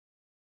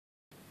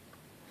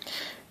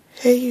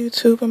Hey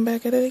YouTube, I'm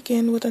back at it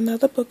again with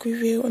another book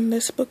review, and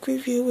this book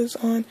review is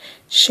on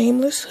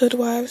Shameless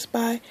Hoodwives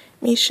by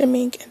Meesha,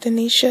 Mink, and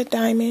Denisha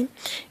Diamond,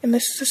 and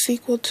this is a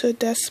sequel to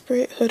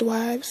Desperate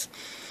Hoodwives.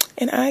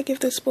 And I give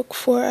this book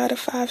 4 out of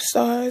 5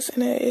 stars,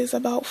 and it is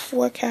about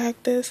 4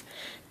 characters: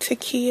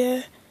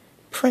 Takia,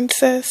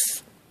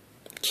 Princess,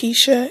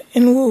 Keisha,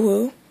 and Woo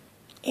Woo.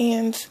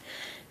 And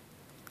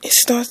it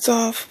starts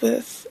off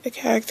with a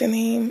character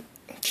named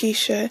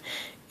Keisha,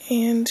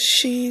 and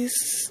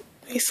she's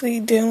basically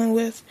dealing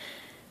with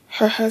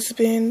her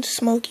husband,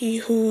 Smokey,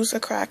 who's a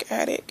crack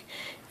addict,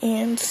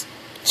 and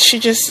she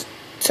just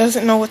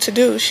doesn't know what to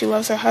do. She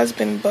loves her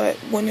husband, but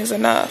when is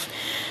enough?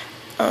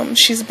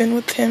 She's been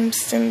with him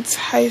since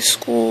high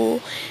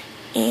school,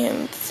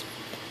 and,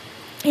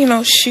 you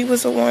know, she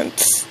was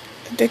once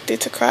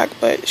addicted to crack,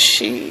 but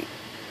she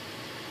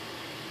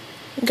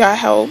got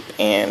help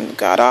and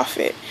got off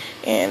it,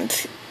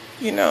 and,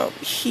 you know,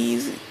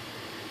 he's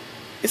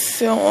is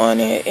still on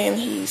it, and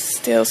he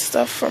steals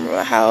stuff from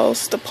the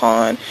house, the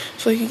pawn,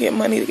 so he can get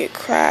money to get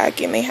crack,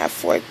 and they have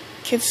 4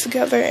 kids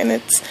together, and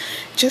it's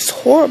just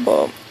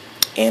horrible.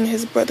 And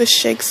his brother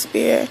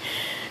Shakespeare,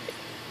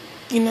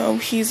 you know,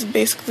 he's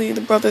basically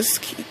the brother's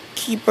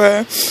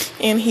keeper,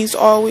 and he's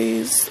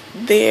always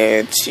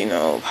there to, you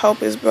know, help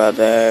his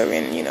brother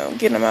and, you know,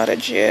 get him out of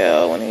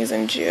jail when he's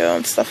in jail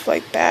and stuff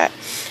like that.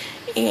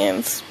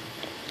 And,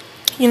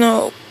 you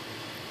know,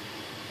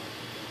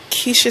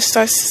 Keisha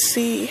starts to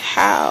see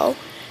how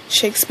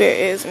Shakespeare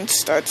is and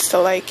starts to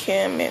like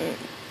him, and,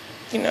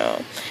 you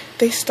know,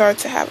 they start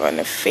to have an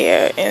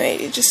affair, and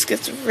it just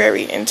gets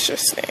very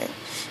interesting.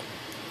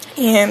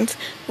 And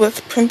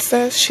with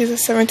Princess, she's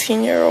a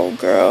 17-year-old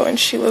girl, and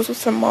she lives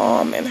with her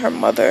mom, and her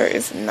mother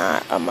is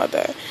not a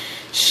mother.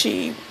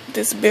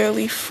 There's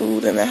barely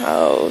food in the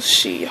house.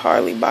 She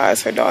hardly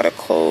buys her daughter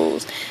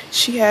clothes.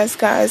 She has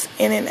guys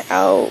in and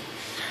out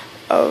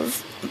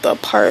of the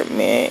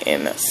apartment,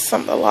 and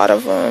a lot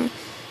of them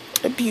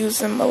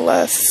abuse and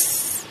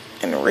molest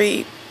and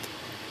rape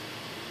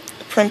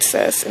the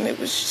princess, and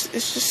it's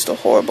just a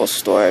horrible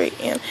story.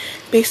 And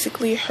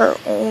basically her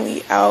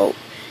only out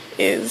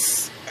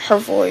is her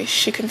voice.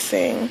 She can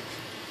sing,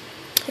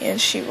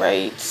 and she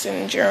writes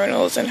and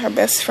journals, and her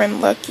best friend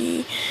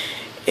Lucky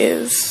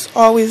is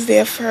always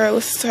there for her,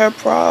 listens to her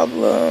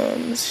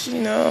problems.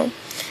 You know,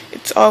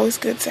 it's always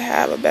good to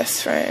have a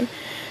best friend.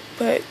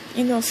 But,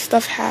 you know,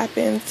 stuff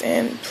happens,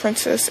 and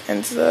Princess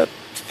ends up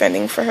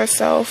fending for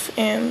herself,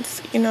 and,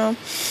 you know,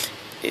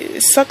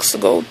 it sucks to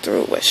go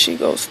through what she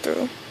goes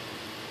through.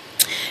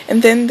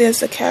 And then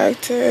there's a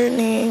character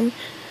named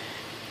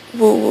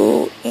Woo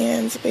Woo,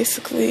 and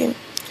basically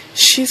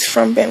she's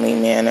from Bentley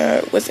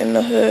Manor, was in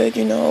the hood,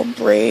 you know,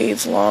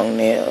 braids, long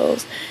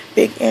nails,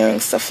 big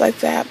earrings, stuff like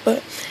that.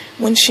 But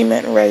when she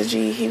met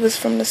Reggie, he was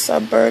from the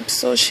suburbs,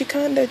 so she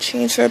kind of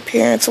changed her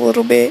appearance a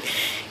little bit.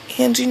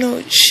 And, you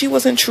know, she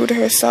wasn't true to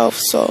herself,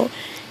 so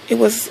it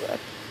was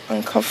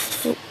an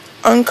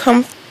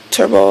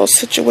uncomfortable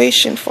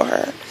situation for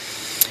her.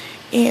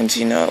 And,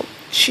 you know,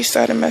 she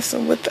started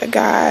messing with a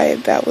guy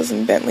that was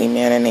in Bentley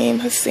Manor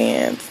named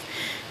Hassan.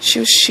 She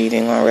was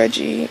cheating on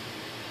Reggie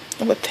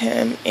with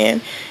him,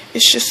 and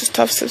it's just a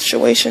tough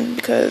situation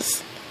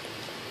because,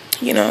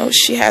 you know,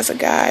 she has a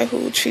guy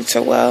who treats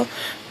her well,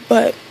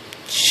 but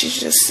she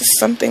just is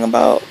something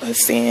about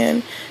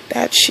Hassan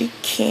that she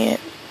can't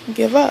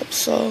give up.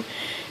 So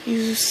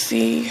you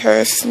see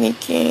her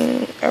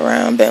sneaking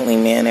around Bentley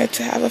Manor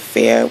to have an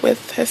affair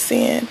with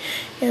Hassan,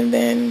 and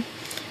then,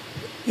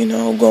 you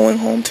know, going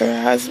home to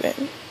her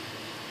husband.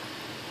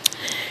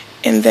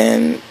 And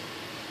then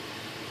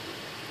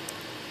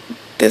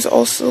there's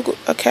also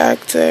a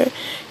character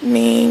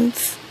named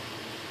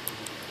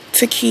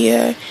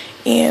Takia,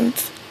 and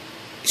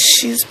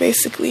she's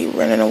basically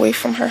running away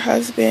from her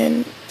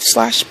husband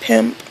 /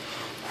 pimp,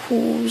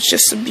 who's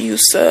just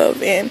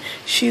abusive, and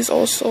she's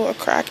also a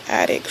crack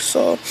addict.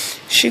 So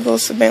she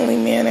goes to Bentley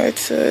Manor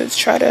to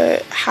try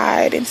to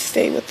hide and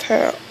stay with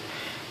her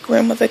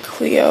grandmother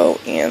Cleo,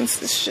 and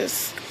it's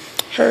just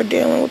her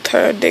dealing with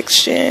her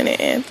addiction,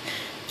 and,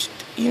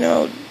 you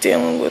know,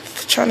 dealing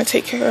with trying to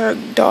take care of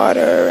her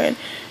daughter, and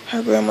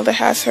her grandmother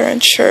has her in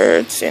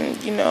church,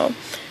 and, you know,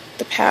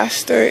 the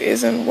pastor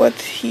isn't what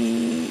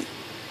he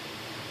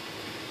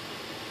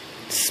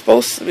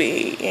supposed to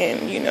be,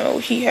 and, you know,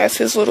 he has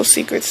his little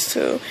secrets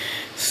too.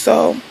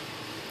 So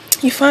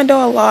you find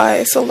out a lot.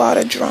 It's a lot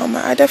of drama.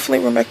 I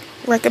definitely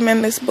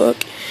recommend this book.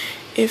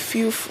 If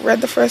you've read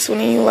the first one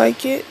and you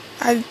like it,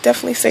 I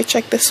definitely say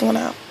check this one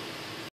out.